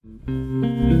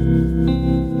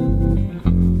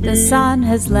The sun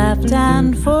has left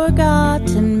and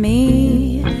forgotten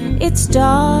me. It's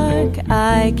dark,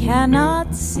 I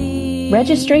cannot see.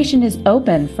 Registration is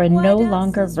open for No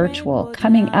Longer Virtual,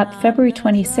 coming up February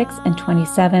 26th and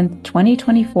 27th,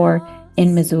 2024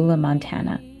 in Missoula,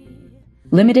 Montana.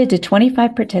 Limited to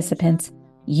 25 participants,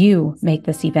 you make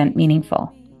this event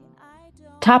meaningful.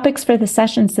 Topics for the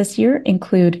sessions this year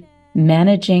include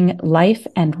managing life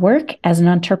and work as an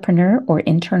entrepreneur or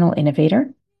internal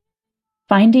innovator,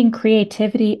 finding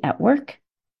creativity at work,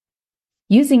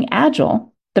 using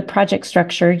Agile, the project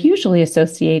structure usually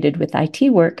associated with IT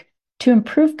work, to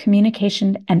improve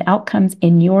communication and outcomes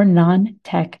in your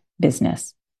non-tech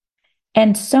business,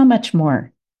 and so much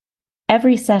more.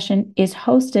 Every session is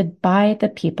hosted by the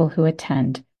people who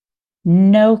attend.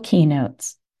 No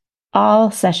keynotes.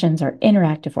 All sessions are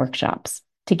interactive workshops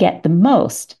to get the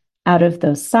most out of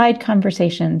those side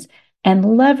conversations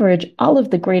and leverage all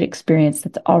of the great experience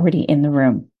that's already in the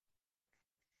room.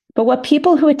 But what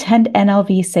people who attend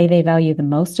NLV say they value the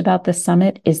most about this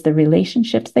summit is the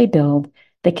relationships they build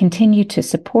that continue to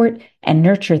support and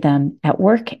nurture them at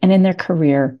work and in their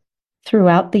career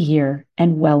throughout the year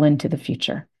and well into the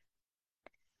future.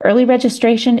 Early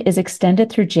registration is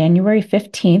extended through January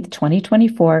 15th,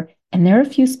 2024, and there are a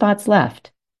few spots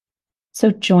left.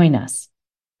 So join us.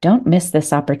 Don't miss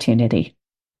this opportunity.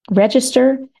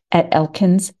 Register at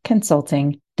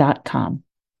elkinsconsulting.com.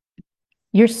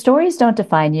 Your stories don't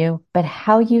define you, but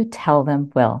how you tell them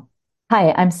will.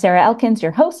 Hi, I'm Sarah Elkins,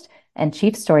 your host and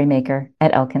Chief Storymaker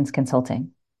at Elkins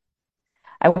Consulting.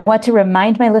 I want to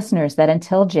remind my listeners that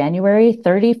until January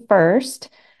 31st,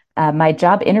 my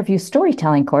job interview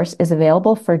storytelling course is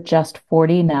available for just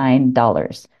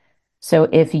 $49. So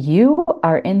if you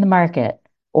are in the market,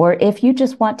 or if you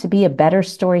just want to be a better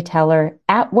storyteller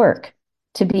at work,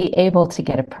 to be able to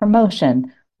get a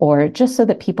promotion, or just so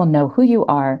that people know who you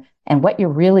are and what you're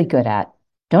really good at,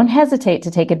 don't hesitate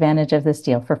to take advantage of this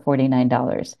deal for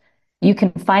 $49. You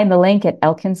can find the link at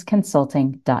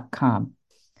elkinsconsulting.com.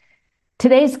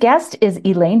 Today's guest is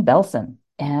Elaine Belson,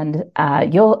 and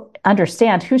you'll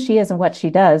understand who she is and what she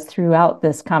does throughout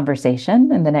this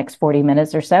conversation in the next 40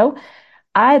 minutes or so.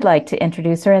 I'd like to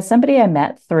introduce her as somebody I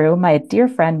met through my dear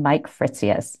friend, Mike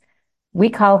Fritzius. We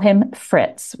call him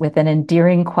Fritz, with an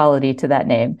endearing quality to that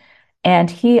name. And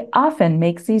he often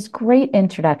makes these great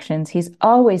introductions. He's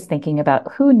always thinking about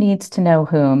who needs to know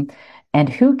whom and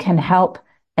who can help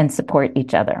and support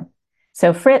each other.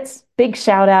 So Fritz, big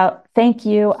shout out. Thank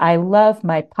you. I love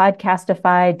my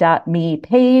podcastify.me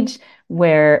page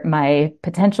where my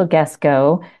potential guests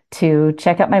go to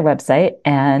check out my website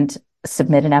and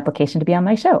submit an application to be on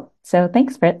my show. So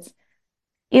thanks, Fritz.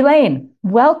 Elaine,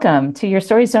 welcome to Your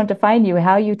Stories Don't Define You,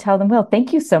 How You Tell Them Will.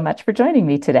 Thank you so much for joining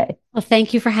me today. Well,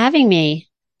 thank you for having me.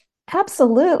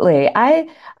 Absolutely. I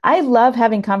love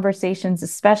having conversations,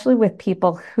 especially with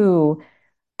people who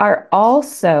are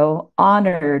also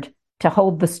honored to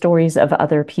hold the stories of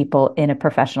other people in a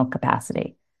professional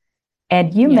capacity.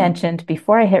 And you mentioned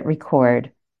before I hit record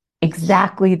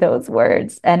exactly those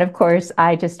words. And of course,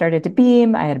 I just started to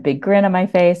beam. I had a big grin on my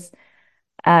face.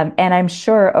 And I'm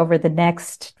sure over the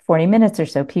next 40 minutes or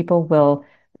so, people will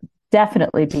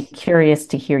definitely be curious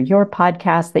to hear your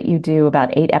podcast that you do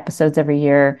about 8 episodes every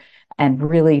year and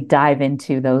really dive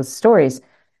into those stories.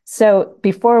 So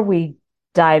before we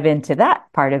dive into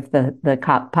that part of the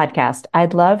podcast,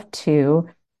 I'd love to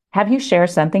have you share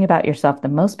something about yourself that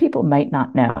most people might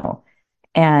not know.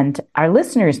 And our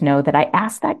listeners know that I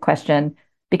ask that question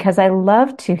because I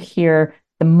love to hear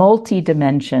the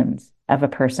multi-dimensions of a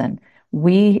person.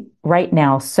 We right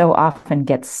now so often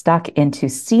get stuck into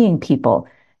seeing people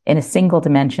in a single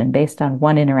dimension based on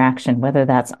one interaction, whether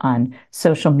that's on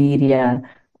social media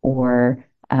or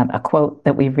a quote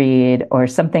that we read or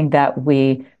something that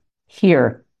we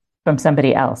hear from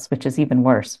somebody else, which is even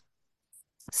worse.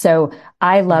 So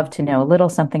I love to know a little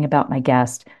something about my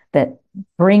guest that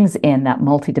brings in that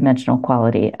multidimensional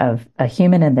quality of a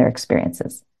human and their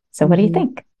experiences. So what do you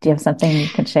think? Do you have something you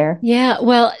can share? Yeah,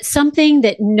 well, something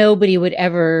that nobody would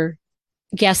ever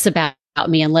guess about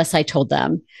me unless I told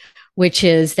them, which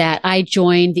is that I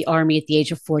joined the Army at the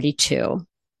age of 42.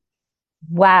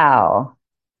 Wow.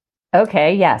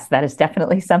 Okay, yes, that is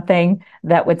definitely something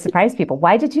that would surprise people.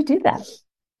 Why did you do that?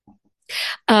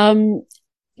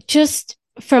 Just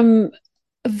from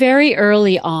very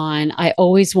early on, I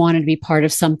always wanted to be part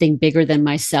of something bigger than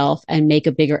myself and make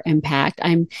a bigger impact.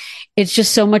 It's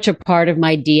just so much a part of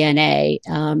my DNA.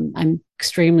 I'm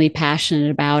extremely passionate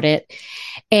about it.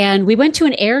 And we went to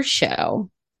an air show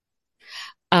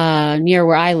near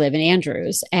where I live in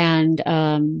Andrews. And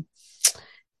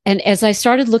and as I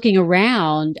started looking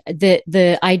around,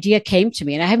 the idea came to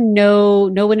me, and I have no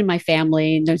one in my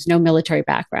family, and there's no military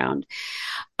background.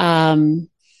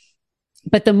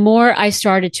 But the more I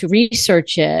started to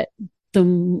research it,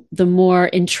 the more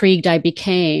intrigued I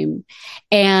became,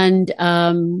 and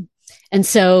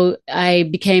so I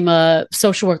became a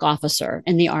social work officer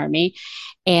in the Army,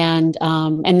 and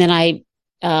then I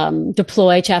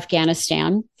deployed to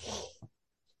Afghanistan.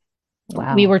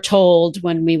 Wow. We were told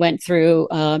when we went through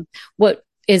what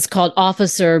is called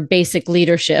officer basic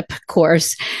leadership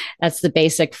course. That's the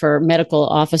basic for medical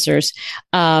officers.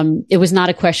 It was not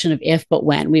a question of if, but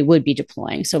when we would be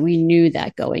deploying. So we knew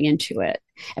that going into it.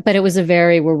 But it was a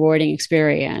very rewarding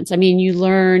experience. I mean, you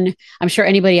learn, I'm sure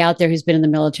anybody out there who's been in the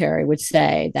military would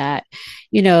say that,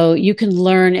 you can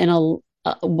learn in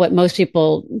what most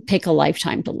people take a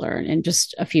lifetime to learn in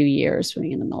just a few years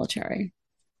being in the military.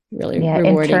 Really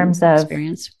rewarding in terms of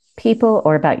experience. People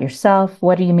or about yourself,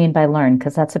 what do you mean by learn?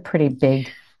 Because that's a pretty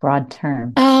big, broad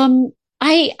term.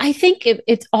 I think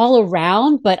it's all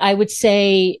around, but I would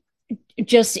say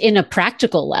just in a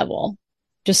practical level,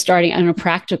 just starting on a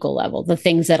practical level, the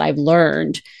things that I've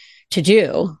learned to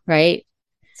do, right?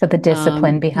 So the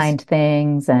discipline behind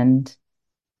things and.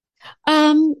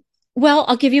 Well,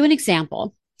 I'll give you an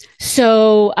example.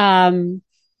 So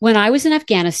when I was in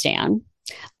Afghanistan,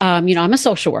 I'm a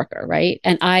social worker, right?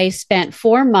 And I spent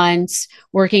 4 months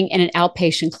working in an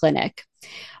outpatient clinic.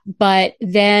 But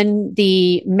then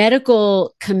the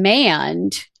medical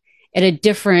command at a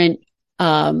different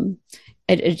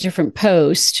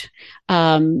post,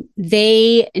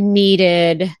 they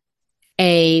needed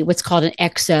what's called an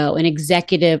XO, an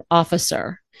executive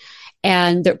officer,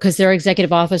 and because their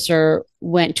executive officer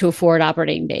went to a forward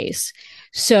operating base,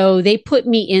 so they put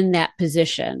me in that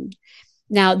position.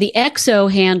 Now, the XO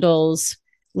handles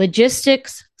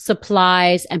logistics,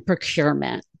 supplies, and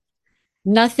procurement.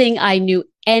 Nothing I knew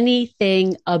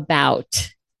anything about.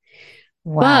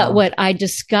 Wow. But what I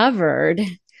discovered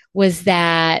was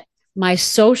that my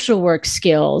social work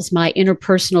skills, my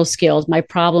interpersonal skills, my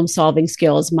problem solving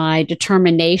skills, my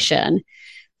determination,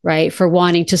 right, for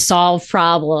wanting to solve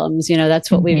problems,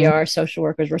 that's what we are, social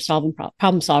workers, we're solving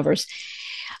problem solvers.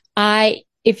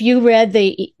 If you read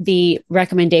the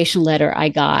recommendation letter I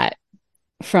got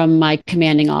from my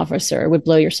commanding officer, it would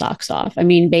blow your socks off. I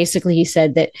mean, basically, he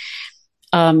said that,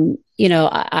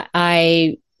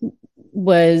 I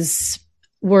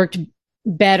worked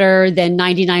better than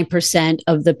 99%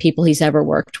 of the people he's ever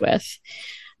worked with.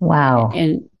 Wow.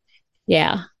 And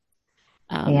yeah.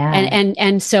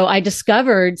 And so I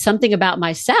discovered something about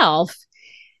myself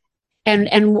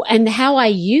and how I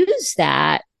use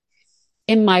that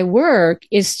in my work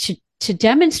is to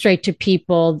demonstrate to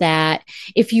people that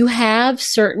if you have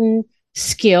certain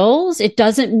skills, it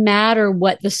doesn't matter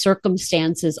what the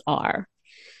circumstances are.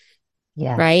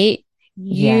 Yes. Right?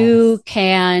 You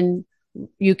can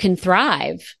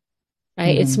thrive.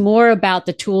 Right? It's more about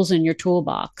the tools in your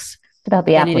toolbox about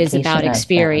the than it is about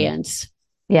experience.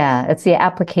 Yeah, it's the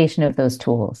application of those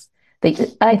tools.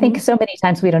 I think so many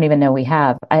times we don't even know we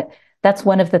have. That's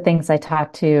one of the things I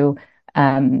talk to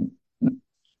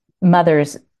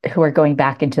mothers who are going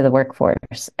back into the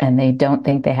workforce and they don't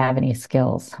think they have any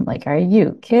skills. I'm like, are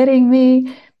you kidding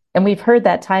me? And we've heard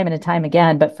that time and time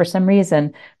again, but for some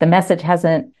reason, the message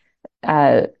hasn't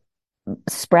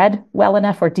spread well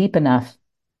enough or deep enough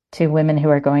to women who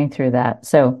are going through that.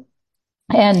 So,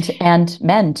 and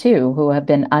men too, who have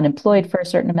been unemployed for a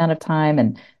certain amount of time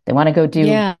and they want to go do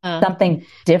something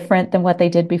different than what they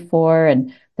did before.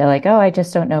 And they're like, oh, I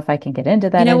just don't know if I can get into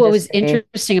that. What was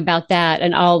interesting about that,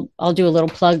 and I'll do a little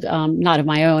plug, not of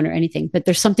my own or anything, but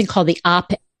there's something called the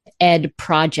Op-Ed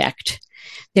Project.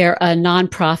 They're a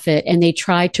nonprofit, and they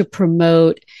try to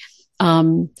promote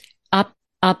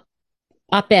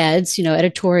op-eds,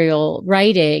 editorial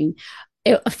writing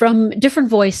from different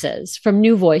voices, from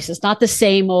new voices, not the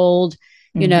same old,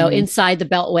 inside the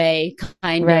Beltway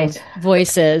kind of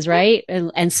voices, right?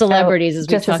 And celebrities, as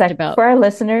we talked about. For our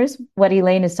listeners, what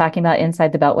Elaine is talking about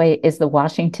inside the Beltway is the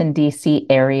Washington, D.C.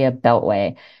 area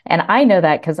Beltway. And I know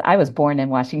that because I was born in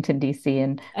Washington, D.C.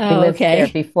 and we lived there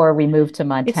before we moved to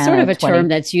Montana. It's sort of a term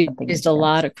that's used a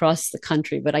lot across the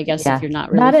country, but I guess if you're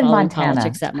not really following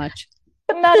politics that much.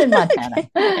 Not in Montana.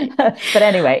 But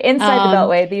anyway, inside the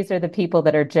Beltway, these are the people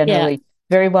that are generally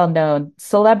very well known,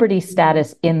 celebrity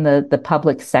status in the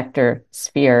public sector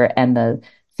sphere and the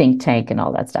think tank and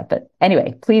all that stuff. But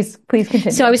anyway, please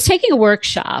continue. So I was taking a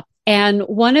workshop, and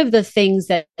one of the things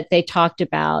that they talked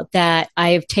about that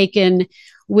I have taken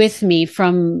with me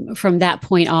from that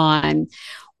point on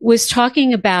was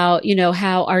talking about,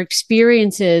 how our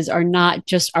experiences are not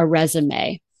just our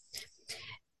resume.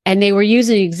 And they were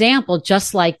using an example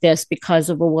just like this because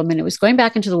of a woman who was going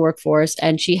back into the workforce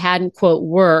and she hadn't, quote,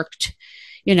 worked,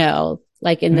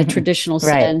 like in the traditional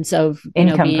Right. sense of,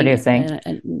 Income being producing.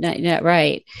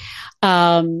 right.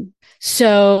 Um,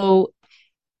 so,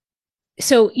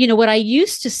 what I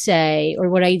used to say, or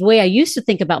the way I used to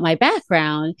think about my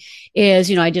background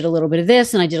is, I did a little bit of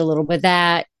this and I did a little bit of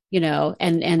that,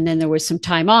 and then there was some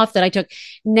time off that I took.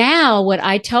 Now, what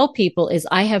I tell people is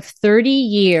I have 30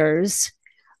 years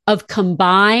of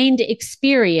combined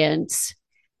experience,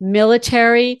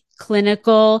 military,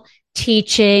 clinical,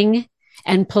 teaching,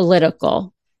 and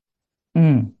political.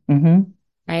 Mm-hmm.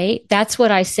 Right. That's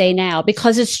what I say now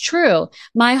because it's true.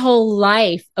 My whole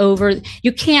life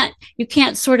you can't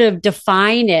sort of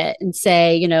define it and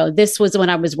say, this was when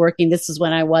I was working. This is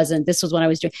when I wasn't. This was when I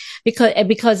was doing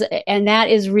and that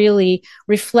is really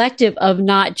reflective of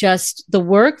not just the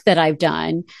work that I've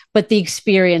done, but the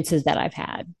experiences that I've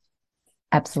had.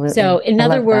 Absolutely. So in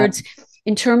other words,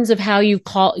 in terms of how you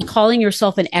calling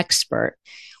yourself an expert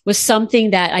was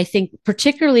something that I think,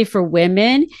 particularly for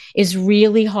women, is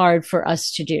really hard for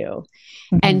us to do.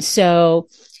 Mm-hmm. And so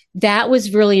that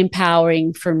was really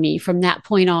empowering for me. From that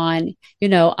point on,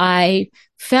 I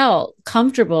felt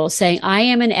comfortable saying, I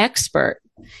am an expert.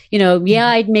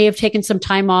 I may have taken some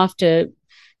time off to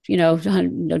be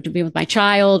with my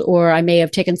child, or I may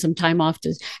have taken some time off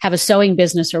to have a sewing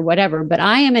business or whatever, but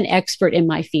I am an expert in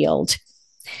my field.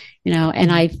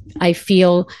 And I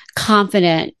feel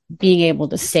confident being able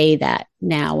to say that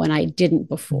now when I didn't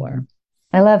before.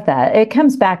 I love that. It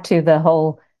comes back to the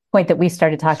whole point that we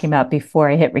started talking about before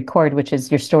I hit record, which is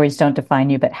your stories don't define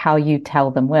you, but how you tell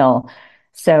them will.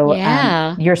 So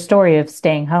your story of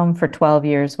staying home for 12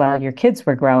 years while your kids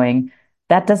were growing,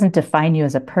 that doesn't define you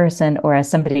as a person or as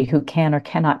somebody who can or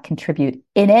cannot contribute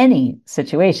in any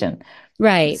situation.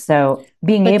 Right. So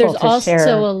being able to share. There's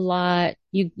also a lot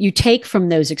you take from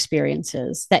those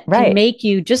experiences that can make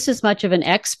you just as much of an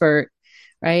expert,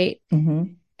 right? Mm-hmm.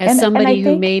 As somebody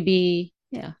who may be,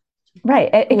 right.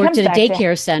 It worked at a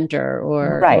daycare center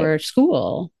or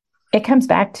school. It comes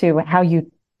back to how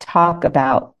you talk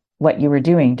about what you were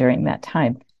doing during that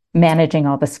time, managing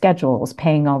all the schedules,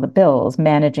 paying all the bills,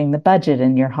 managing the budget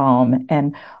in your home,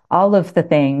 and all of the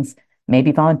things.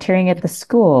 Maybe volunteering at the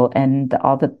school and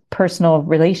all the personal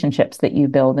relationships that you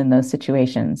build in those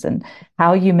situations and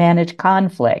how you manage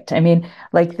conflict. I mean,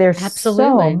 like there's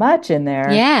so much in there.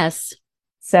 Yes.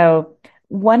 So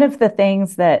one of the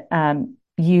things that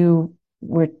you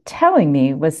were telling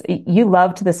me was you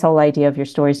loved this whole idea of your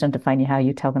stories don't define you, how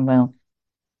you tell them will.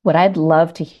 What I'd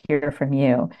love to hear from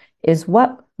you is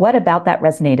what about that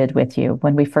resonated with you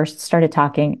when we first started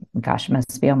talking? Gosh, it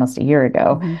must be almost a year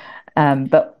ago. Mm-hmm.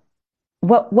 But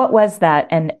what was that,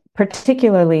 and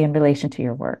particularly in relation to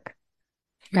your work?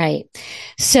 Right.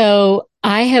 So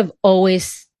I have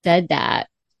always said that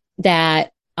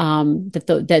the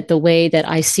way that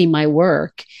I see my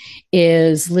work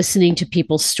is listening to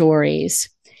people's stories.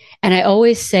 And I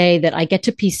always say that I get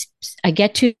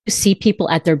to see people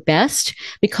at their best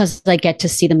because I get to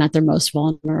see them at their most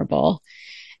vulnerable.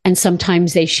 And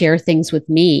sometimes they share things with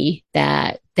me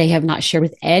that they have not shared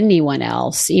with anyone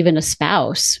else, even a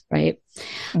spouse, right?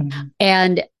 Mm-hmm.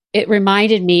 And it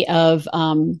reminded me of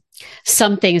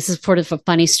something. This is sort of a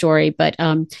funny story, but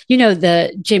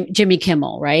the Jimmy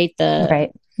Kimmel, right? The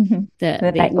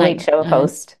late show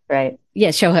host, right?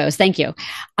 Yeah, show host. Thank you.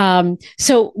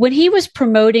 So when he was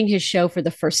promoting his show for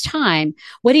the first time,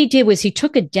 what he did was he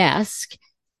took a desk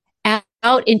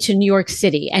out into New York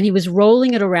City and he was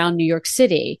rolling it around New York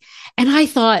City. And I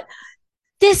thought,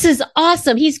 this is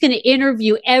awesome. He's going to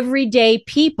interview everyday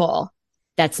people.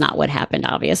 That's not what happened,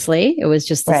 obviously. It was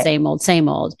just the same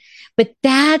old. But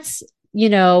that's,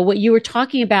 what you were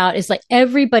talking about is like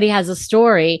everybody has a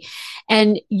story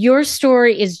and your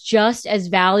story is just as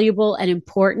valuable and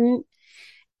important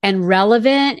and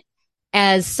relevant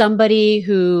as somebody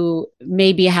who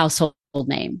may be a household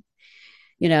name,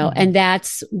 mm-hmm. And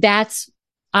that's,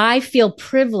 I feel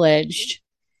privileged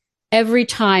every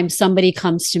time somebody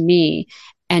comes to me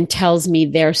and tells me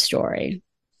their story.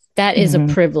 That is mm-hmm.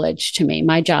 a privilege to me.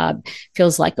 My job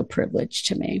feels like a privilege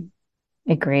to me.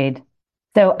 Agreed.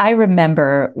 So I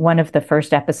remember one of the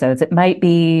first episodes, it might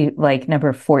be like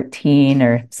number 14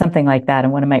 or something like that,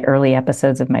 in one of my early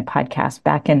episodes of my podcast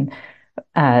back in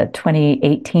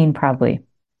 2018, probably.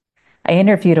 I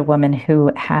interviewed a woman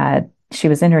she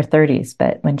was in her 30s,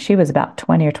 but when she was about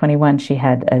 20 or 21, she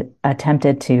had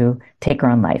attempted to take her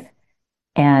own life.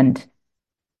 And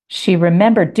she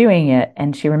remembered doing it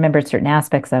and she remembered certain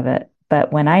aspects of it.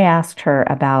 But when I asked her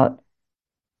about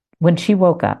when she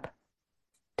woke up,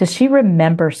 does she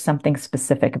remember something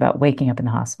specific about waking up in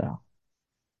the hospital?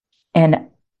 And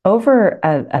over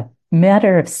a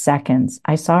matter of seconds,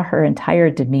 I saw her entire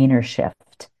demeanor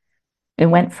shift. It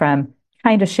went from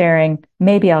kind of sharing,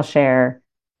 maybe I'll share,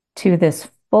 to this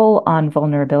full on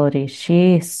vulnerability.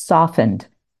 She softened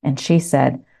and she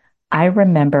said, I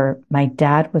remember my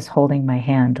dad was holding my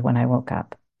hand when I woke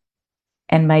up.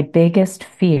 And my biggest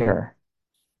fear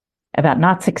about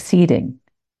not succeeding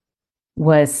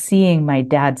was seeing my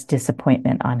dad's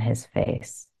disappointment on his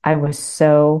face.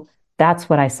 That's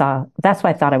what I saw. That's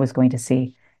what I thought I was going to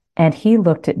see. And he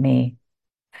looked at me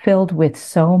filled with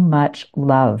so much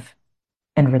love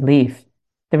and relief.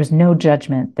 There was no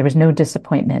judgment. There was no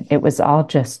disappointment. It was all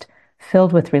just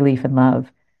filled with relief and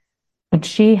love. And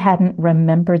she hadn't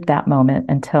remembered that moment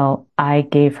until I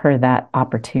gave her that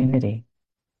opportunity.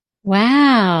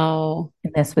 Wow.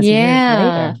 And this was years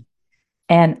later.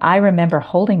 And I remember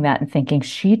holding that and thinking,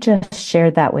 she just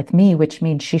shared that with me, which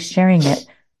means she's sharing it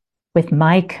with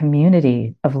my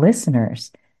community of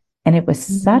listeners. And it was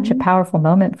such a powerful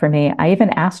moment for me. I even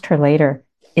asked her later,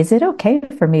 is it okay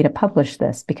for me to publish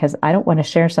this? Because I don't want to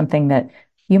share something that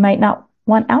you might not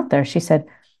want out there. She said,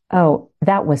 oh,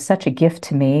 that was such a gift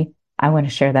to me. I want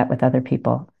to share that with other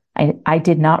people. I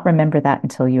did not remember that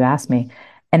until you asked me.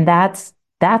 And that's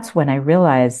when I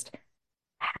realized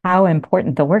how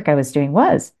important the work I was doing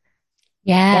was.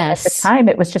 Yes. At the time,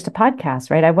 it was just a podcast,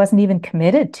 right? I wasn't even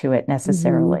committed to it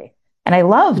necessarily. And I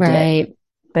loved it.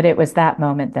 But it was that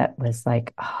moment that was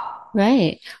like, oh.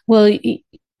 Right. Well,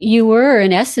 you were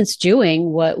in essence doing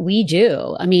what we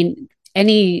do. I mean,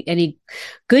 any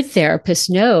good therapist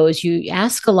knows you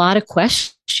ask a lot of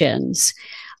questions,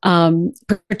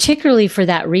 particularly for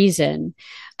that reason.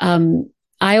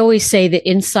 I always say that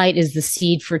insight is the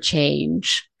seed for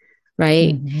change,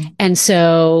 right? Mm-hmm. And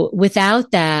so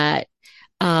without that,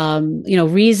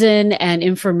 reason and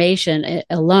information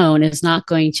alone is not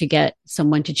going to get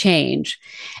someone to change.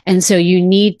 And so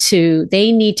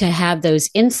they need to have those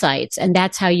insights. And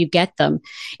that's how you get them,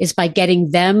 is by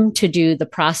getting them to do the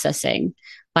processing,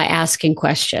 by asking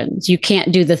questions. You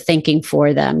can't do the thinking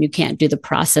for them. You can't do the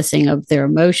processing of their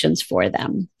emotions for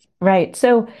them. Right.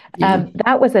 So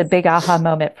that was a big aha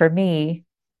moment for me.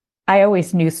 I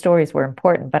always knew stories were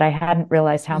important, but I hadn't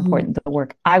realized how important the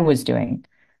work I was doing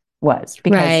was,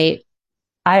 because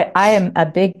I am a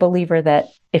big believer that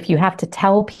if you have to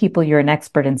tell people you're an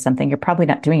expert in something, you're probably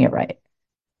not doing it right.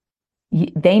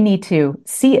 They need to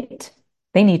see it.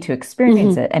 They need to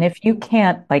experience it. And if you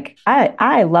can't, like,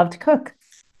 I love to cook.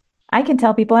 I can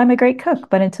tell people I'm a great cook,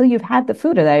 but until you've had the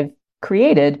food that I've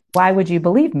created, why would you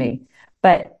believe me?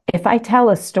 But if I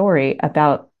tell a story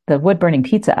about the wood-burning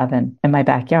pizza oven in my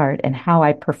backyard and how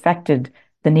I perfected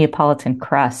the Neapolitan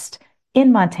crust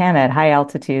in Montana at high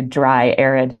altitude, dry,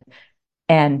 arid,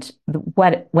 and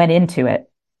what went into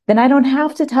it, then I don't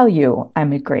have to tell you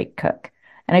I'm a great cook.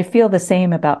 And I feel the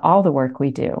same about all the work we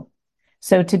do.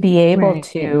 So to be able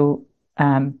to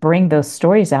bring those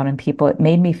stories out in people, it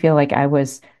made me feel like I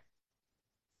was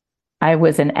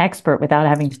an expert without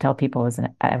having to tell people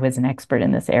I was an expert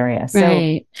in this area.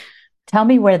 So tell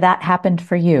me where that happened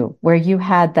for you, where you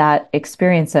had that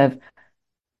experience of,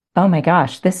 oh my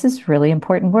gosh, this is really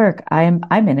important work. I'm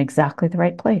in exactly the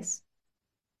right place.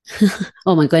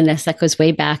 Oh my goodness, that goes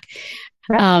way back.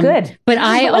 Good. But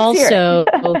I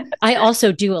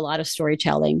also do a lot of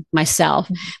storytelling myself,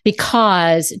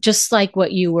 because just like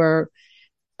what you were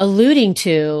alluding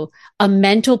to, a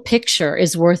mental picture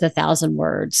is worth 1,000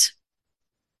 words.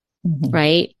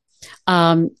 Right.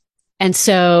 And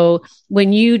so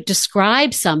when you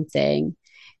describe something,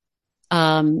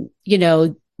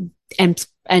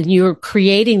 and you're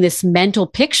creating this mental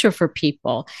picture for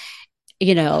people,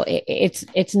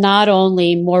 it's not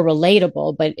only more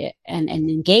relatable, but and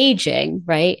engaging,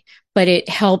 right? But it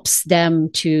helps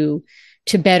them to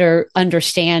better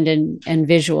understand and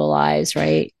visualize,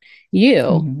 right?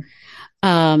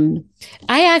 I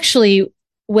actually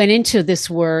went into this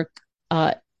work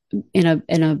in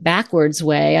a backwards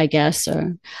way, I guess.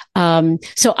 So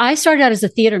I started out as a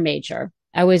theater major.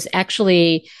 I was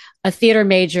actually a theater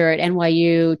major at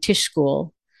NYU Tisch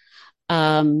School.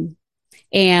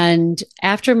 And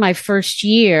after my first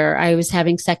year, I was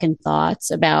having second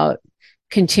thoughts about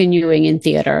continuing in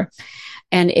theater.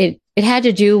 And it had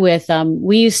to do with,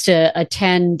 we used to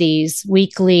attend these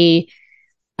weekly,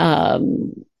 I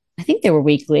think they were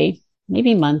weekly,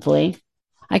 maybe monthly.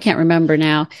 I can't remember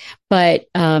now, but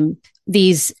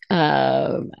these,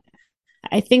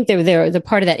 I think they're the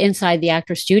part of that Inside the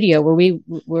Actor Studio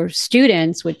where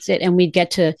students would sit and we'd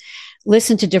get to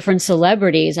listen to different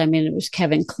celebrities. I mean, it was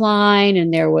Kevin Kline,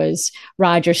 and there was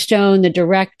Roger Stone, the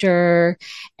director,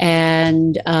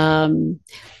 and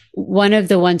one of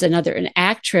the ones, an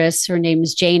actress, her name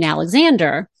is Jane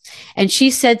Alexander. And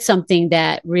she said something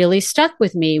that really stuck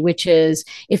with me, which is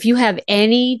if you have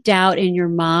any doubt in your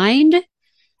mind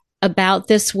about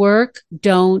this work,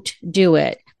 don't do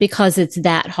it because it's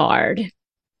that hard.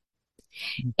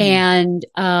 Mm-hmm.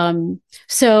 And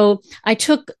so I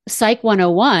took Psych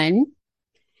 101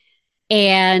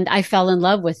 and I fell in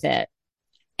love with it.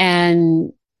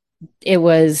 And it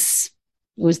was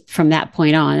from that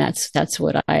point on, that's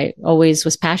what I always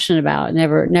was passionate about.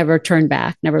 Never turned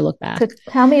back, never looked back. So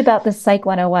tell me about the Psych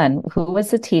 101. Who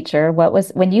was the teacher?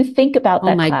 When you think about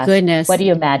that class, goodness, what do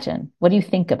you imagine? What do you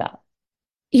think about?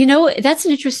 That's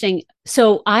an interesting.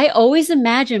 So I always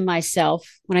imagine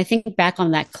myself when I think back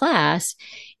on that class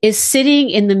is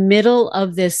sitting in the middle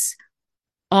of this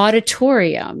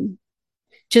auditorium.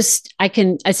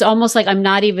 It's almost like I'm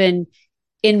not even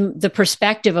in the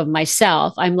perspective of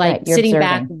myself. I'm like sitting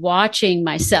back, watching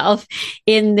myself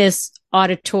in this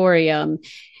auditorium.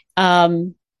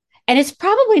 And it's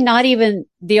probably not even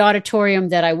the auditorium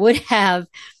that I would have.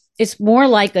 It's more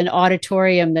like an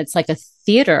auditorium that's like a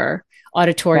theater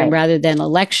auditorium rather than a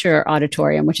lecture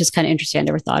auditorium, which is kind of interesting. I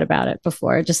never thought about it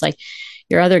before. Just like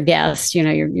your other guest,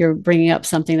 you're bringing up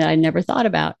something that I never thought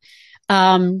about.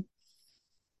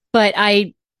 But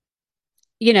I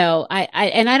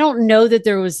don't know that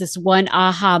there was this one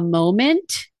aha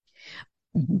moment,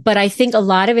 but I think a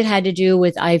lot of it had to do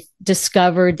with I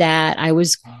discovered that I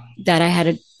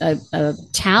had a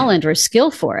talent or a skill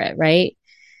for it, right?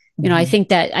 Mm-hmm.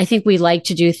 I think we like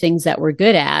to do things that we're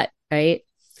good at, right?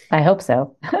 I hope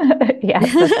so.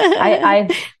 Yeah,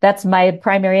 that's my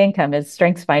primary income is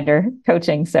StrengthsFinder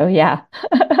coaching. So yeah,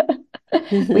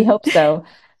 we hope so.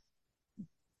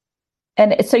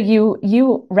 And so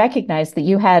you recognize that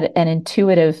you had an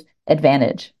intuitive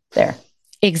advantage there.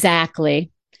 Exactly.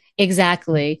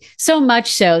 So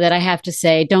much so that I have to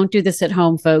say, don't do this at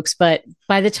home, folks. But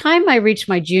by the time I reached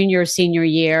my junior or senior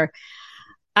year,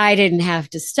 I didn't have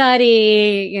to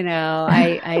study.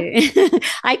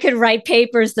 I could write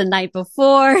papers the night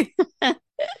before.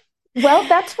 Well,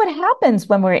 that's what happens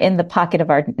when we're in the pocket of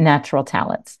our natural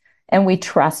talents and we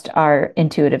trust our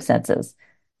intuitive senses.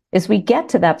 Is we get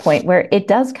to that point where it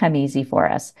does come easy for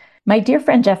us. My dear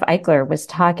friend Jeff Eichler was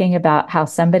talking about how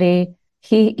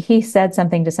he said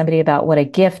something to somebody about what a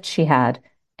gift she had.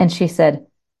 And she said,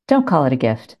 don't call it a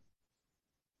gift.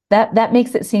 That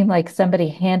makes it seem like somebody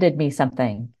handed me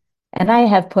something. And I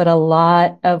have put a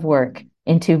lot of work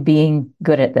into being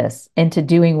good at this, into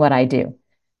doing what I do.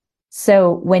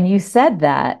 So when you said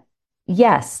that,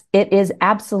 yes, it is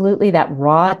absolutely that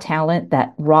raw talent,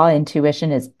 that raw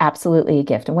intuition is absolutely a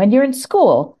gift. And when you're in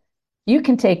school, you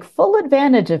can take full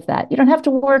advantage of that. You don't have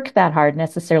to work that hard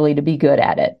necessarily to be good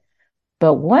at it.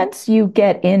 But once you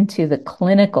get into the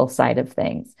clinical side of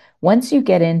things, once you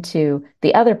get into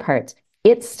the other parts,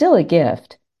 it's still a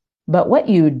gift. But what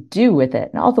you do with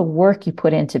it and all the work you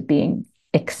put into being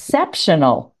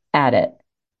exceptional at it,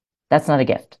 that's not a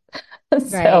gift.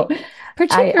 So right.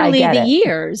 Particularly the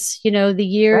years,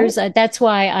 right. That's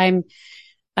why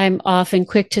I'm often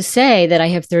quick to say that I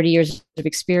have 30 years of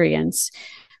experience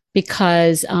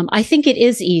because I think it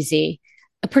is easy,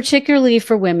 particularly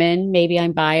for women. Maybe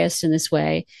I'm biased in this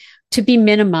way to be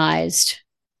minimized.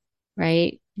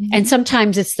 Right. Mm-hmm. And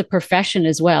sometimes it's the profession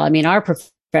as well. I mean, our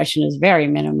profession is very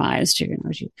minimized,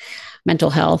 mental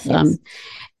health. Yes.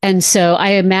 And so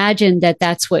I imagine that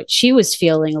that's what she was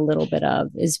feeling a little bit of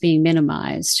is being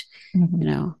minimized.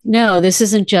 Mm-hmm. No, this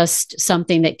isn't just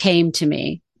something that came to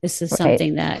me. This is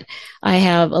something that I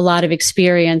have a lot of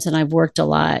experience and I've worked a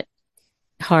lot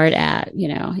hard at,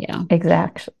 yeah.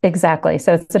 Exactly.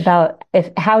 So it's about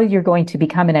how you're going to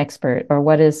become an expert or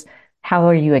how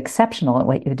are you exceptional at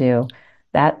what you do?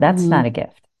 That's mm-hmm. not a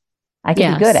gift. I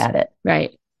can be good at it.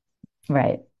 Right.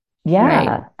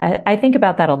 Yeah. Right. I think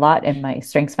about that a lot in my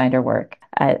StrengthsFinder work.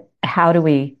 How do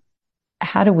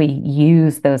we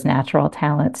use those natural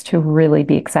talents to really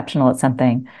be exceptional at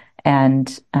something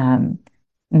and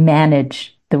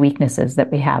manage the weaknesses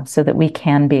that we have so that we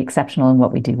can be exceptional in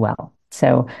what we do well.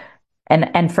 So,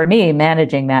 and for me,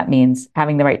 managing that means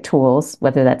having the right tools,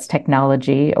 whether that's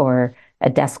technology or a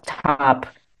desktop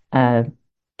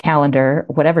calendar,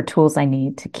 whatever tools I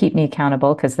need to keep me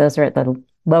accountable, because those are at the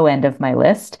low end of my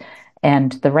list,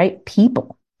 and the right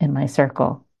people in my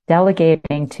circle,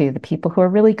 delegating to the people who are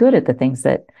really good at the things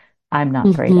that I'm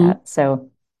not great at. So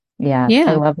yeah,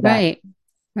 I love that.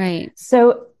 Right.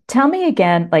 So tell me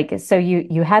again, so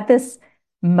you had this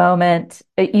moment,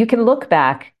 you can look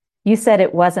back, you said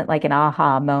it wasn't like an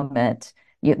aha moment,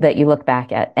 that you look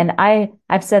back at. And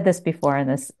I've said this before in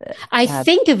this. I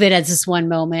think of it as this one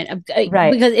moment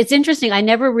Right. because it's interesting. I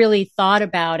never really thought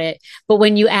about it, but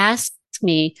when you ask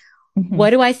me, what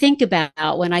do I think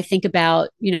about when I think about,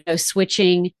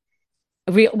 switching,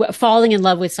 falling in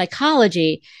love with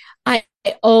psychology? I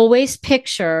always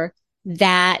picture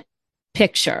that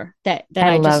picture that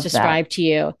I just described to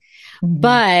you.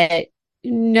 But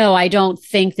no, I don't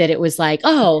think that it was like,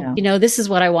 this is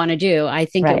what I want to do. I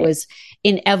think it was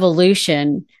in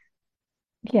evolution.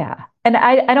 Yeah. And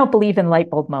I don't believe in light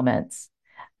bulb moments.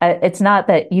 It's not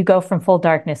that you go from full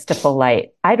darkness to full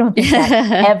light. I don't think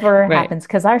that ever happens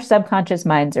because our subconscious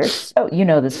minds are so, you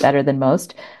know this better than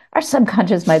most. Our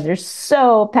subconscious minds are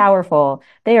so powerful.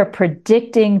 They are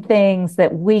predicting things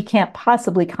that we can't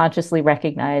possibly consciously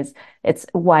recognize. It's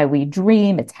why we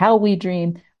dream. It's how we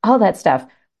dream, all that stuff.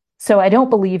 So I don't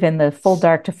believe in the full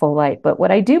dark to full light. But what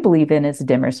I do believe in is a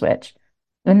dimmer switch.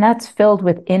 And that's filled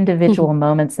with individual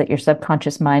moments that your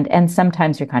subconscious mind and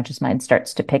sometimes your conscious mind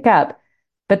starts to pick up.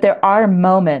 But there are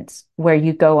moments where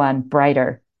you go on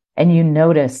brighter and you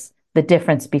notice the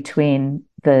difference between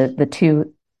the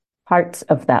two parts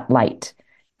of that light.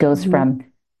 Goes from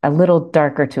a little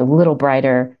darker to a little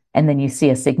brighter, and then you see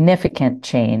a significant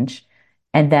change.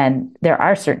 And then there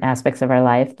are certain aspects of our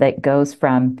life that goes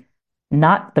from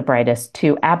not the brightest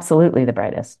to absolutely the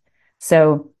brightest.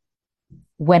 So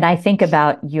when I think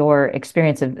about your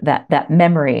experience of that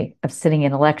memory of sitting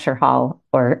in a lecture hall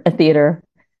or a theater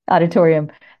auditorium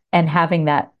and having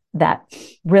that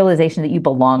realization that you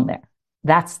belong there,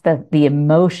 that's the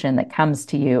emotion that comes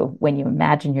to you when you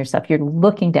imagine yourself. You're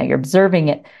looking down, you're observing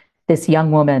it, this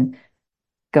young woman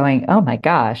going, oh my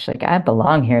gosh, like I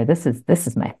belong here. This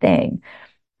is my thing.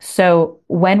 So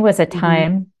when was a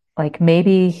time, like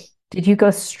maybe did you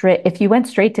go straight, if you went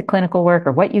straight to clinical work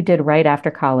or what you did right after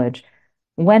college,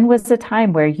 when was the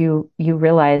time where you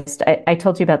realized, I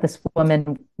told you about this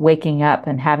woman waking up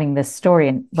and having this story.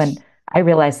 And when I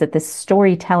realized that this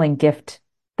storytelling gift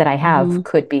that I have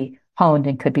could be honed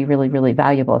and could be really, really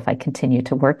valuable if I continue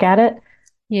to work at it.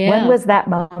 Yeah. When was that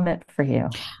moment for you?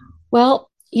 Well,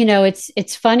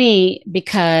 it's funny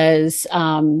because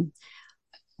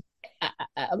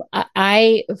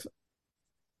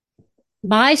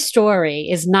my story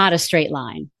is not a straight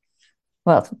line.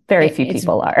 Well, very few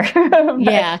people are.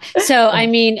 Yeah. So, I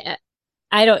mean,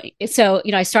 I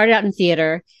started out in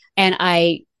theater and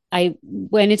I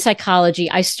went in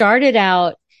psychology. I started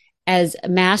out as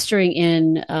mastering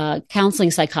in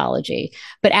counseling psychology.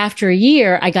 But after a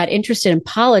year, I got interested in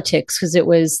politics because it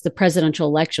was the presidential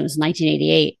election. It was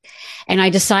 1988. And I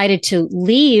decided to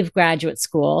leave graduate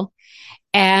school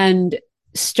and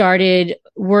started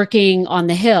working on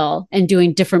the Hill and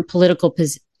doing different political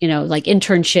like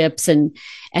internships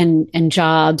and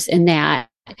jobs and that.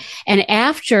 And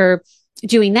after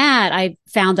doing that, I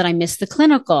found that I missed the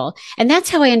clinical. And that's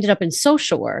how I ended up in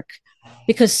social work,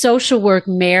 because social work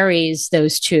marries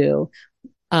those two,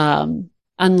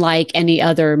 unlike any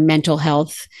other mental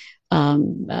health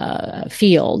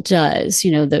field does.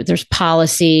 There's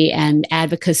policy and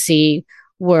advocacy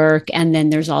work, and then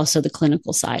there's also the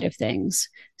clinical side of things.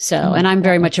 So, and I'm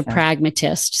very much a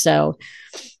pragmatist. So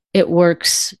it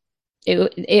works.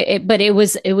 But it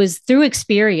was through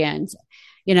experience.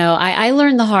 I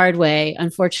learned the hard way.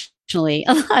 Unfortunately,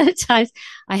 a lot of times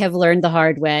I have learned the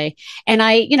hard way, and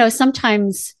I,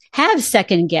 sometimes have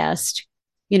second guessed,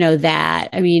 that.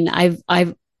 I mean,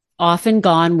 I've often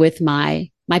gone with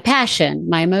my passion,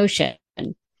 my emotion.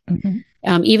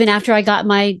 Even after I got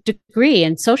my degree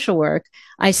in social work,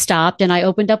 I stopped and I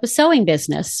opened up a sewing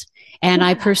business and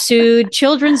I pursued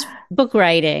children's book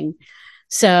writing.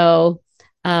 So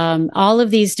all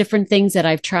of these different things that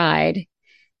I've tried.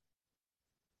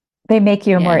 They make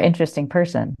you a more interesting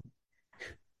person.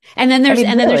 And then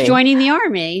there's joining the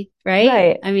army, right?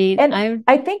 Right. I mean, and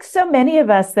I think so many of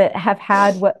us that have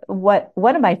had what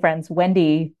one of my friends,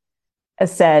 Wendy,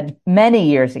 said many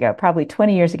years ago, probably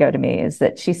 20 years ago to me, is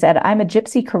that she said, I'm a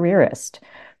gypsy careerist.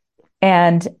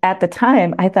 And at the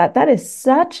time, I thought that is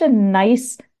such a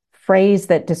nice phrase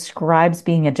that describes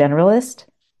being a generalist,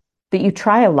 that you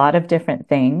try a lot of different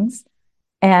things.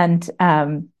 And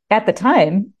at the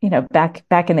time,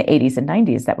 back in the 80s and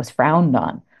 90s, that was frowned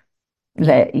on.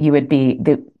 That you would be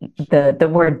the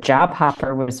word job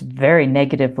hopper was very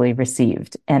negatively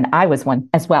received. And I was one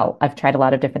as well. I've tried a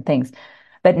lot of different things.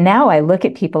 But now I look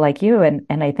at people like you and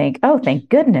I think, oh, thank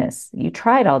goodness you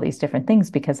tried all these different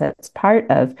things, because that's part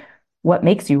of what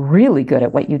makes you really good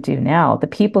at what you do now. The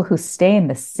people who stay in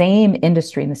the same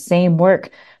industry, in the same work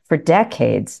for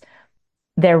decades,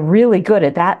 they're really good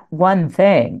at that one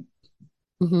thing.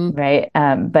 Right.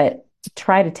 But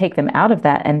try to take them out of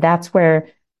that. And that's where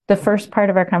the first part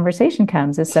of our conversation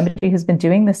comes, is somebody who's been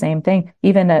doing the same thing,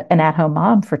 even an at-home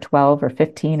mom for 12 or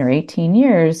 15 or 18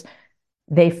 years,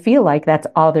 they feel like that's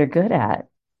all they're good at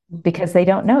because they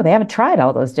don't know. They haven't tried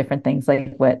all those different things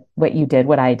like what you did,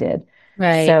 what I did.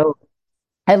 Right. So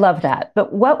I love that.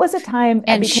 But what was a time,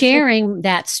 and sharing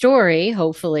that story,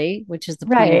 hopefully, which is the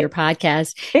point of your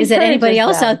podcast, is that anybody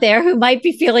else out there who might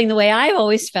be feeling the way I've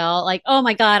always felt, like, oh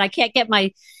my God, I can't get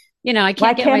my, I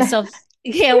can't get myself.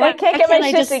 Why can't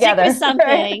I just together? Stick with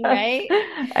something, right?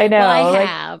 I know.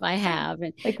 Well, I have.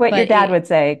 Like what your dad would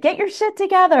say, get your shit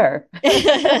together.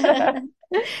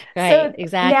 Right, so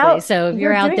exactly. So if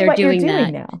you're out there doing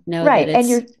that, now. Right.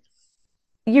 And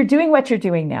you're doing what you're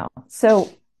doing now. So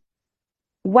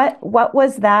what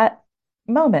was that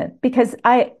moment? Because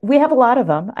we have a lot of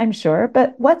them, I'm sure,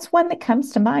 but what's one that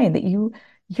comes to mind that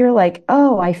you're like,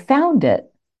 oh, I found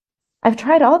it. I've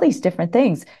tried all these different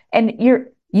things. And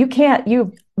you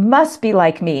must be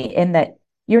like me in that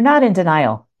you're not in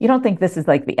denial. You don't think this is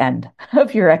like the end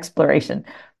of your exploration,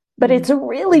 but it's a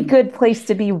really good place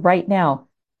to be right now.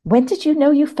 When did you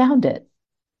know you found it?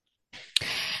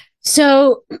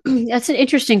 So that's an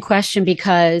interesting question,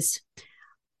 because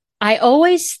I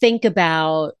always think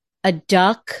about a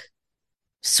duck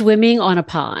swimming on a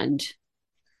pond,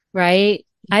 right?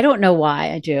 I don't know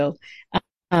why I do.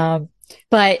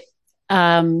 But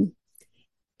at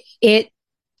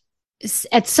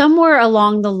somewhere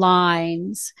along the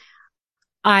lines,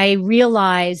 I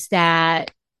realized that,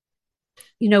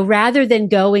 rather than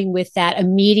going with that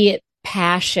immediate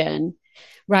passion,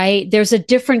 right? There's a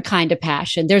different kind of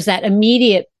passion. There's that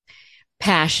immediate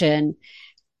passion.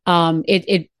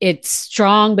 It's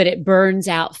strong, but it burns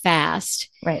out fast.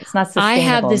 Right. It's not sustainable. I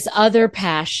have this other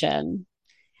passion,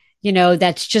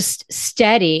 that's just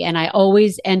steady, and I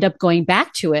always end up going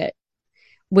back to it,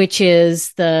 which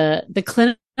is the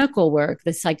clinical work,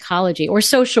 the psychology or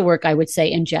social work, I would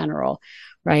say in general,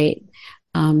 right?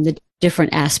 The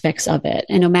different aspects of it.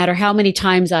 And no matter how many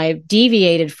times I've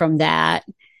deviated from that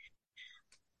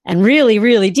and really,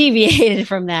 really deviated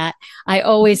from that, I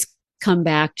always come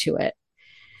back to it.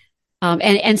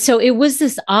 And so it was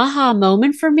this aha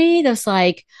moment for me that's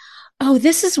like, oh,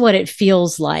 this is what it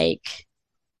feels like,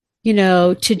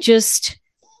 to just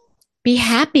be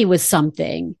happy with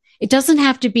something. It doesn't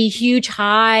have to be huge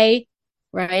high,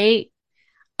 right?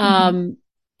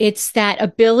 It's that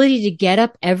ability to get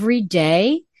up every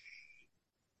day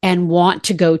and want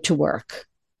to go to work.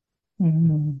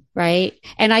 Right.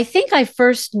 And I think I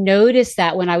first noticed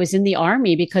that when I was in the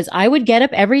Army, because I would get up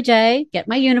every day, get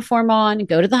my uniform on, and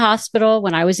go to the hospital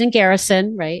when I was in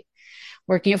garrison, right?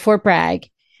 Working at Fort Bragg.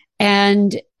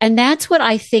 And that's what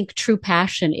I think true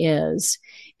passion is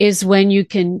when you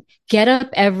can get up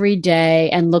every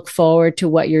day and look forward to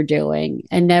what you're doing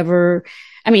and never,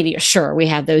 sure, we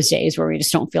have those days where we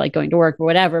just don't feel like going to work or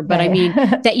whatever, but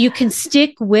right. That you can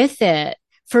stick with it.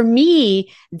 For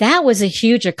me, that was a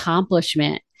huge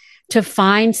accomplishment, to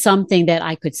find something that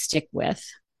I could stick with.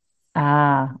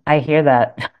 I hear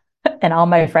that. And all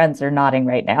my friends are nodding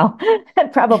right now,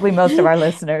 and probably most of our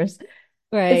listeners.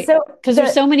 Right. So, because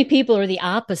there's so many people who are the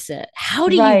opposite. How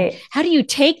do you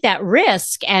take that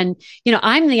risk? And,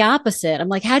 I'm the opposite. I'm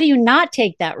like, how do you not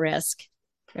take that risk?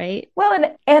 Right.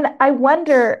 Well, and I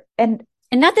wonder, and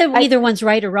not that either one's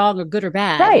right or wrong or good or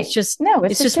bad. Right. It's just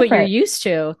what you're used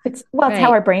to. It's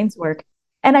how our brains work.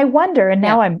 And I wonder, and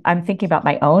now I'm thinking about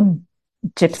my own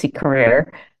gypsy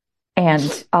career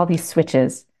and all these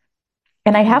switches.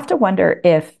 And I have to wonder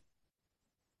if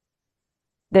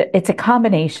it's a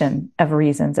combination of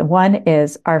reasons. And one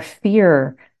is our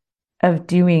fear of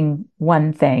doing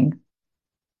one thing.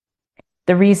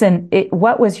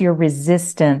 What was your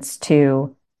resistance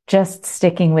to just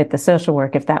sticking with the social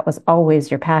work, if that was always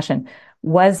your passion?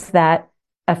 Was that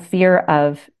a fear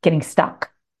of getting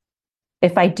stuck?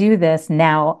 If I do this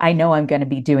now, I know I'm going to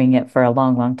be doing it for a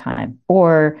long, long time.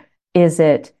 Or is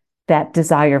it that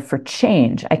desire for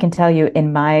change? I can tell you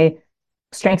in my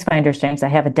StrengthsFinder strengths, I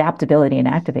have adaptability and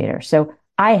activator. So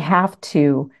I have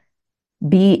to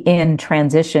be in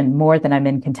transition more than I'm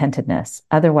in contentedness.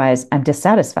 Otherwise, I'm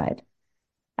dissatisfied.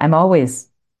 I'm always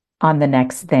on the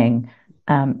next thing.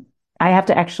 I have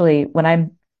to actually, when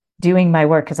I'm doing my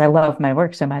work, because I love my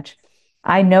work so much,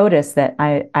 I notice that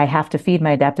I have to feed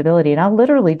my adaptability, and I'll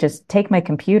literally just take my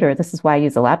computer. This is why I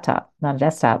use a laptop, not a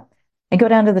desktop, and go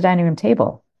down to the dining room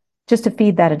table just to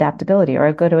feed that adaptability, or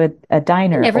I go to a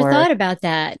diner. I never thought about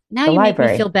that. Now you make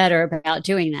me feel better about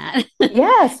doing that.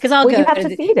 Yes. Because I'll go to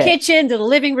the kitchen, to the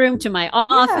living room, to my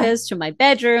office, to my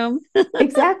bedroom.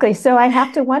 Exactly. So I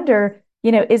have to wonder,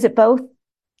 is it both?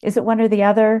 Is it one or the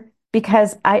other?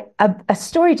 because a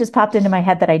story just popped into my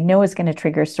head that I know is going to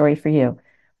trigger a story for you.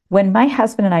 When my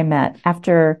husband and I met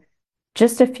after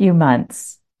just a few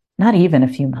months, not even a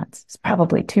few months, it's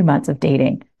probably 2 months of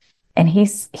dating, and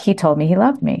he told me he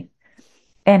loved me.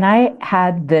 And I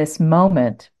had this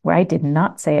moment where I did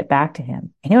not say it back to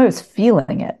him. I knew I was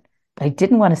feeling it, but I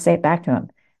didn't want to say it back to him.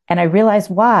 And I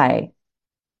realized why.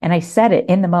 And I said it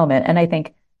in the moment. And I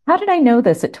think, how did I know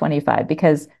this at 25?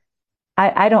 Because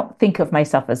I don't think of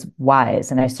myself as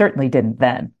wise, and I certainly didn't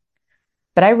then.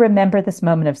 But I remember this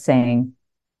moment of saying,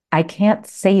 I can't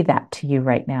say that to you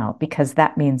right now because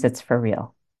that means it's for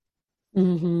real.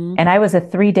 Mm-hmm. And I was a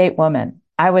 3-date woman.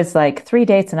 I was like 3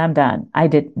 dates and I'm done. I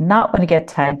did not want to get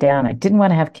tied down. I didn't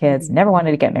want to have kids, never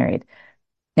wanted to get married.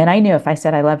 And I knew if I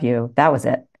said I love you, that was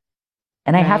it.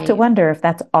 And I have to wonder if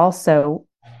that's also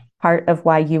part of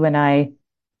why you and I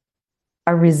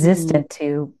are resistant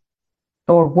to,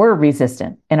 or were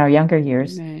resistant in our younger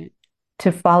years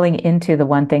to falling into the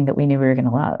one thing that we knew we were going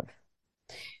to love.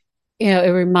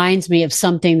 It reminds me of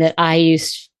something that I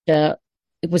used to,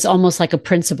 it was almost like a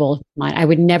principle of mine. I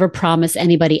would never promise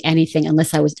anybody anything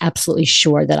unless I was absolutely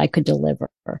sure that I could deliver,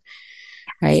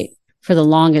 right? For the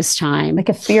longest time. Like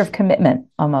a fear of commitment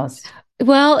almost.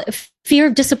 Well, fear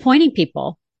of disappointing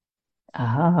people.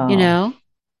 Oh.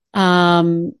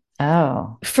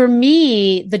 For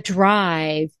me, the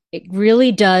drive, it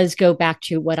really does go back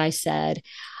to what I said.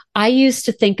 I used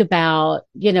to think about,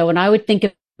 when I would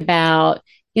think about,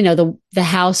 the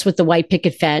house with the white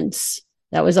picket fence.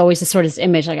 That was always the sort of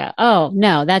image. I go, oh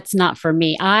no, that's not for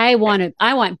me. I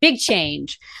want big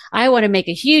change. I want to make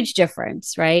a huge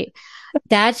difference, right?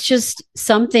 That's just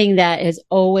something that has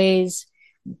always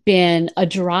been a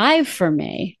drive for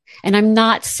me. And I'm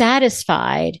not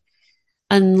satisfied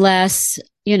unless,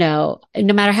 no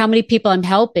matter how many people I'm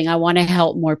helping, I want to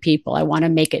help more people. I want to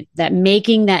make it that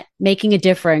making a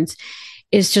difference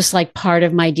is just like part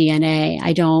of my DNA.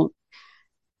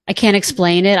 I can't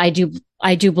explain it. I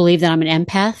do believe that I'm an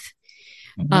empath.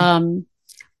 Mm-hmm.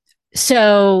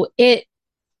 So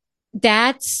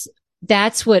that's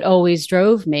what always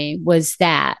drove me was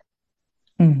that.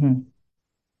 Mm-hmm.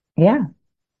 Yeah.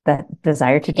 That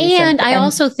desire to do and something. I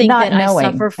also think that I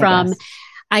suffer from,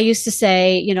 I used to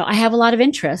say, I have a lot of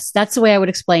interests. That's the way I would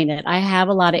explain it. I have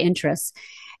a lot of interests.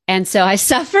 And so I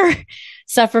suffer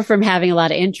from having a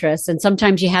lot of interests. And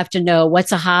sometimes you have to know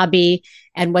what's a hobby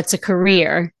and what's a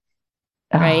career,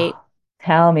 right?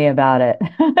 Tell me about it.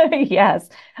 Yes.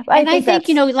 And I think,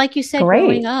 like you said,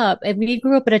 growing up, and we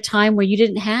grew up at a time where you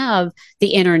didn't have the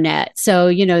internet.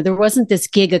 So, there wasn't this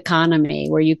gig economy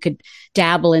where you could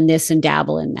dabble in this and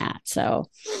dabble in that. So.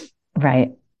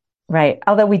 Right.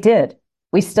 Although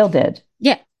we still did.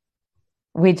 Yeah.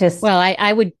 We just. Well,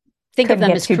 I would think of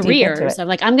them as careers. I'm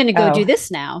like, I'm going to go do this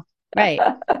now. Right.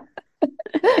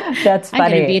 That's funny.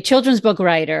 I'm going to be a children's book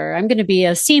writer. I'm going to be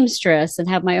a seamstress and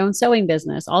have my own sewing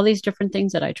business. All these different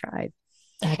things that I tried.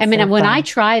 When I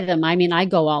try them, I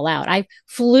go all out. I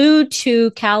flew to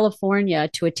California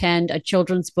to attend a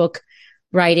children's book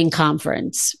writing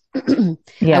conference.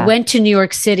 I went to New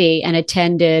York City and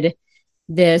attended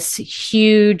this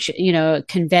huge,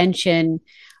 convention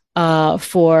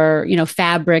for,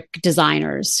 fabric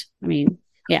designers.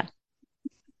 Yeah.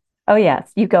 Oh,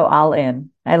 yes. You go all in.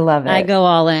 I love it. I go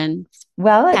all in.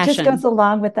 Well, it just goes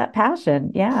along with that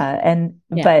passion. Yeah. And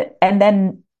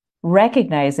then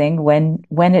recognizing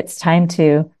when it's time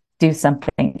to do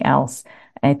something else.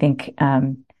 I think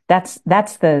that's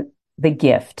the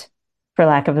gift, for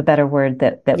lack of a better word,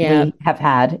 that we have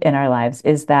had in our lives,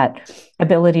 is that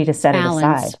ability to set balance.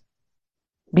 It aside.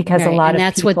 Because a lot of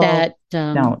that's people what that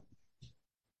don't.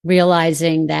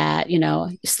 Realizing that,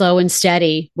 slow and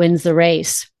steady wins the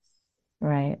race.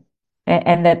 Right.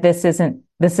 And that this isn't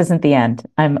the end.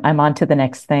 I'm on to the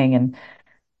next thing,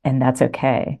 and that's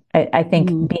okay. I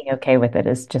think being okay with it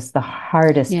is just the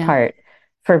hardest part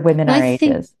for women our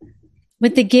ages.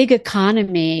 With the gig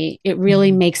economy, it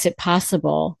really makes it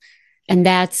possible. And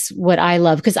that's what I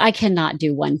love, because I cannot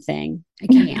do one thing. I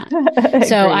can't.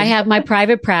 So I have my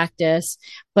private practice,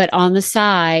 but on the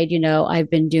side, I've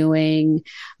been doing,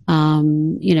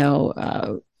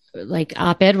 like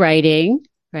op-ed writing,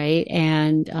 right?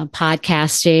 And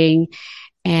podcasting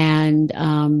and,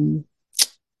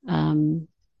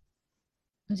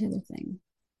 what's the other thing?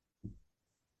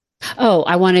 Oh,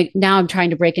 now I'm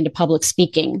trying to break into public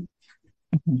speaking.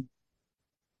 Mm-hmm.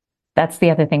 That's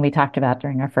the other thing we talked about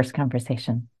during our first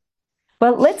conversation.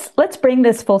 Well, let's bring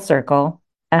this full circle,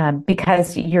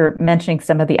 because you're mentioning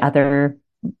some of the other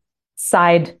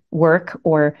side work,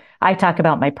 or I talk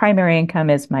about my primary income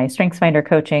is my StrengthsFinder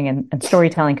coaching and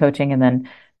storytelling coaching, and then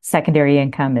secondary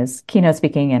income is keynote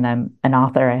speaking, and I'm an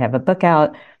author. I have a book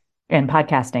out and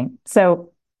podcasting.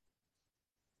 So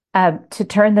to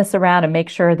turn this around and make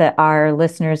sure that our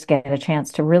listeners get a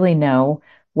chance to really know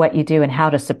what you do and how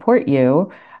to support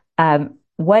you,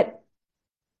 what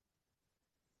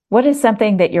is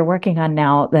something that you're working on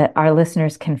now that our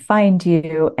listeners can find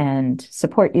you and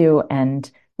support you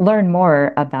and learn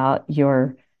more about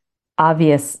your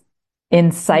obvious,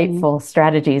 insightful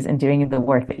strategies in doing the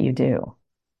work that you do?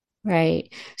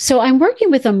 Right. So I'm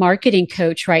working with a marketing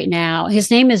coach right now.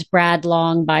 His name is Brad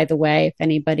Long, by the way, if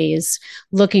anybody is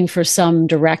looking for some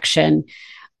direction.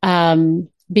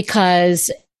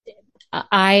 Because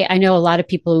I know a lot of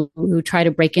people who try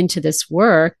to break into this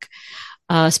work,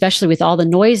 especially with all the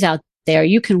noise out there.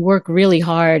 You can work really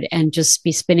hard and just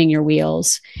be spinning your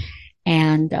wheels.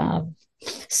 And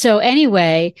so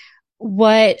anyway,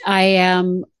 what I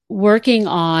am working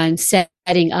on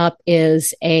setting up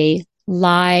is a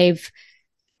live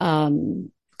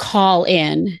call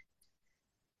in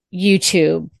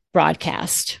YouTube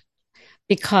broadcast,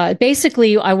 because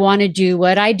basically I want to do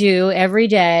what I do every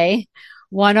day,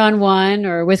 one-on-one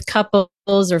or with couples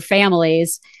or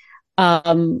families,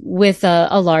 with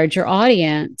a larger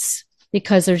audience,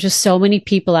 because there's just so many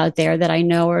people out there that I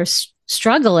know are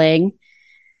struggling.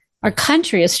 Our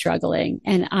country is struggling.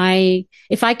 And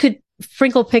if I could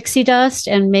sprinkle pixie dust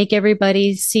and make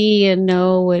everybody see and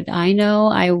know what I know,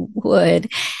 I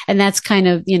would. And that's kind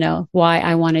of, why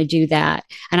I want to do that.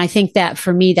 And I think that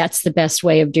for me, that's the best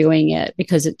way of doing it,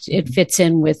 because it fits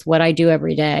in with what I do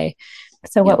every day.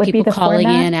 So what would be the calling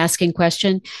format? in, asking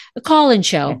question, a call-in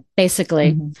show,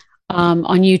 basically, on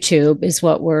YouTube is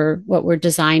what we're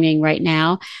designing right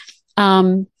now.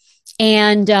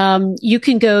 And you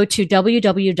can go to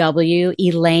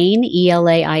www.Elaine,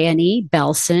 E-L-A-I-N-E,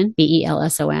 Belson,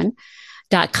 BELSON.com.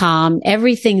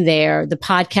 Everything there, the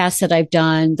podcasts that I've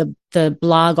done, the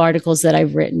blog articles that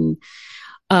I've written,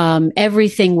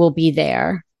 everything will be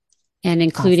there. And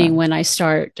including when I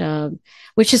start,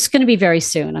 which is going to be very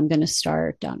soon, I'm going to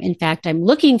start. In fact, I'm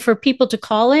looking for people to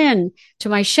call in to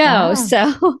my show.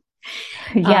 So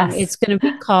yes, it's going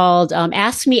to be called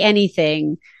Ask Me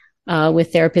Anything,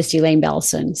 with therapist Elaine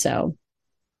Belson. So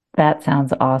that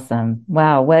sounds awesome.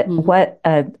 Wow. What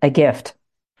a gift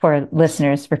for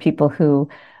listeners, for people who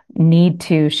need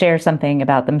to share something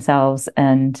about themselves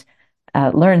and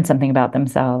learn something about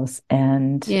themselves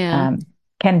and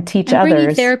can teach others.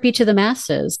 Bringing therapy to the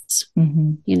masses,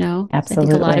 Absolutely. I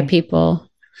think a lot of people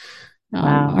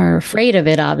are afraid of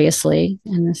it, obviously.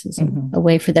 And this is a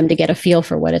way for them to get a feel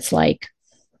for what it's like.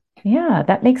 Yeah,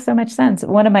 that makes so much sense.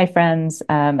 One of my friends,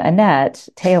 Annette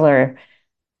Taylor,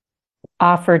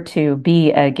 offered to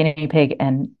be a guinea pig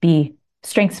and be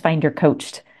StrengthsFinder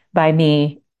coached by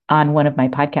me on one of my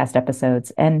podcast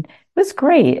episodes. And it was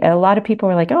great. A lot of people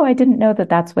were like, oh, I didn't know that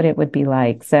that's what it would be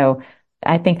like. So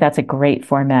I think that's a great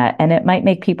format, and it might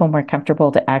make people more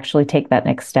comfortable to actually take that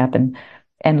next step and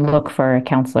look for a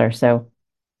counselor. So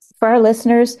for our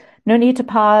listeners, no need to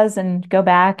pause and go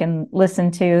back and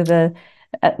listen to the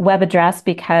web address,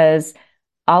 because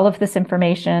all of this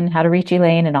information, how to reach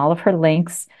Elaine and all of her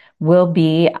links, will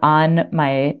be on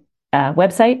my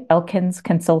website,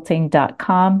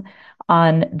 elkinsconsulting.com,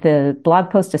 on the blog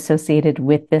post associated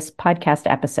with this podcast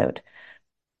episode.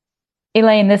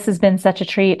 Elaine, this has been such a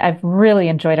treat. I've really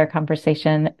enjoyed our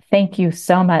conversation. Thank you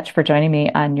so much for joining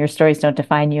me on Your Stories Don't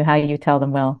Define You, How You Tell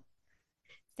Them Will.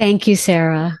 Thank you,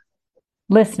 Sarah.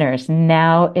 Listeners,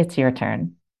 now it's your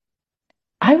turn.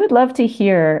 I would love to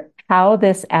hear how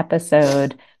this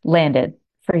episode landed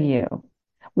for you.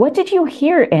 What did you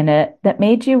hear in it that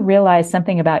made you realize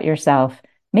something about yourself?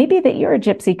 Maybe that you're a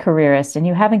gypsy careerist and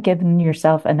you haven't given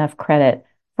yourself enough credit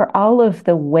for all of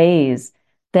the ways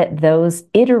that those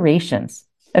iterations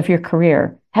of your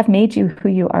career have made you who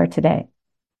you are today.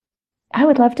 I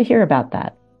would love to hear about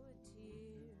that.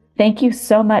 Thank you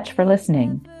so much for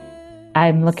listening.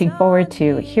 I'm looking forward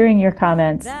to hearing your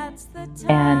comments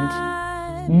and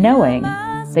knowing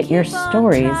that your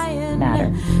stories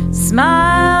matter.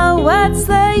 Smile, what's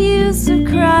the use of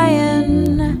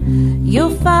crying?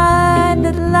 You'll find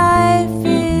that life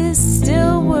is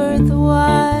still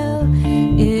worthwhile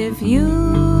if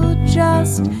you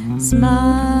just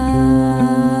smile.